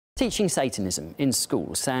Teaching Satanism in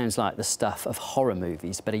schools sounds like the stuff of horror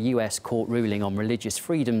movies, but a US court ruling on religious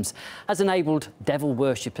freedoms has enabled devil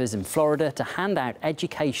worshippers in Florida to hand out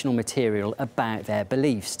educational material about their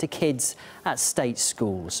beliefs to kids at state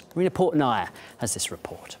schools. Marina Portnaya has this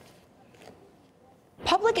report.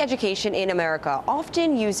 Public education in America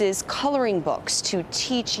often uses coloring books to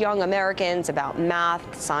teach young Americans about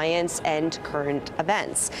math, science, and current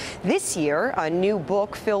events. This year, a new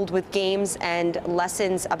book filled with games and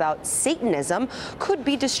lessons about Satanism could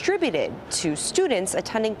be distributed to students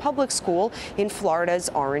attending public school in Florida's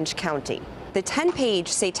Orange County. The 10-page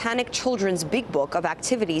Satanic Children's Big Book of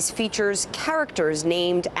Activities features characters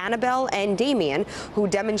named Annabelle and Damien who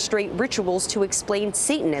demonstrate rituals to explain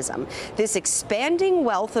Satanism. This expanding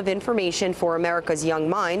wealth of information for America's young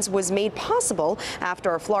minds was made possible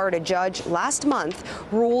after a Florida judge last month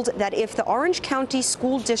ruled that if the Orange County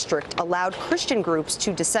School District allowed Christian groups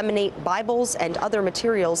to disseminate Bibles and other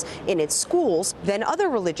materials in its schools, then other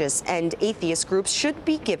religious and atheist groups should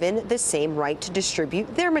be given the same right to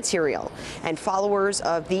distribute their material. And followers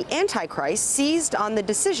of the Antichrist seized on the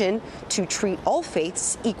decision to treat all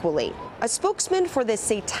faiths equally. A spokesman for the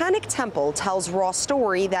Satanic Temple tells Raw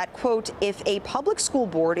Story that, quote, if a public school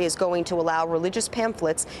board is going to allow religious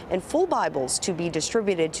pamphlets and full Bibles to be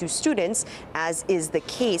distributed to students, as is the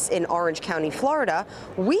case in Orange County, Florida,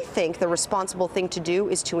 we think the responsible thing to do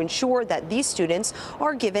is to ensure that these students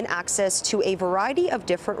are given access to a variety of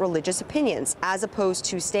different religious opinions, as opposed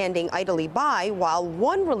to standing idly by while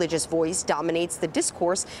one religious voice dominates the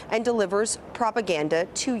discourse and delivers propaganda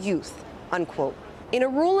to youth, unquote. In a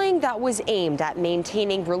ruling that was aimed at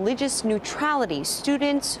maintaining religious neutrality,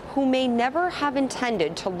 students who may never have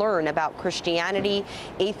intended to learn about Christianity,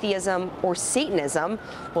 atheism, or Satanism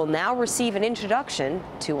will now receive an introduction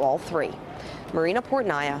to all three. Marina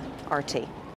Portnaya, RT.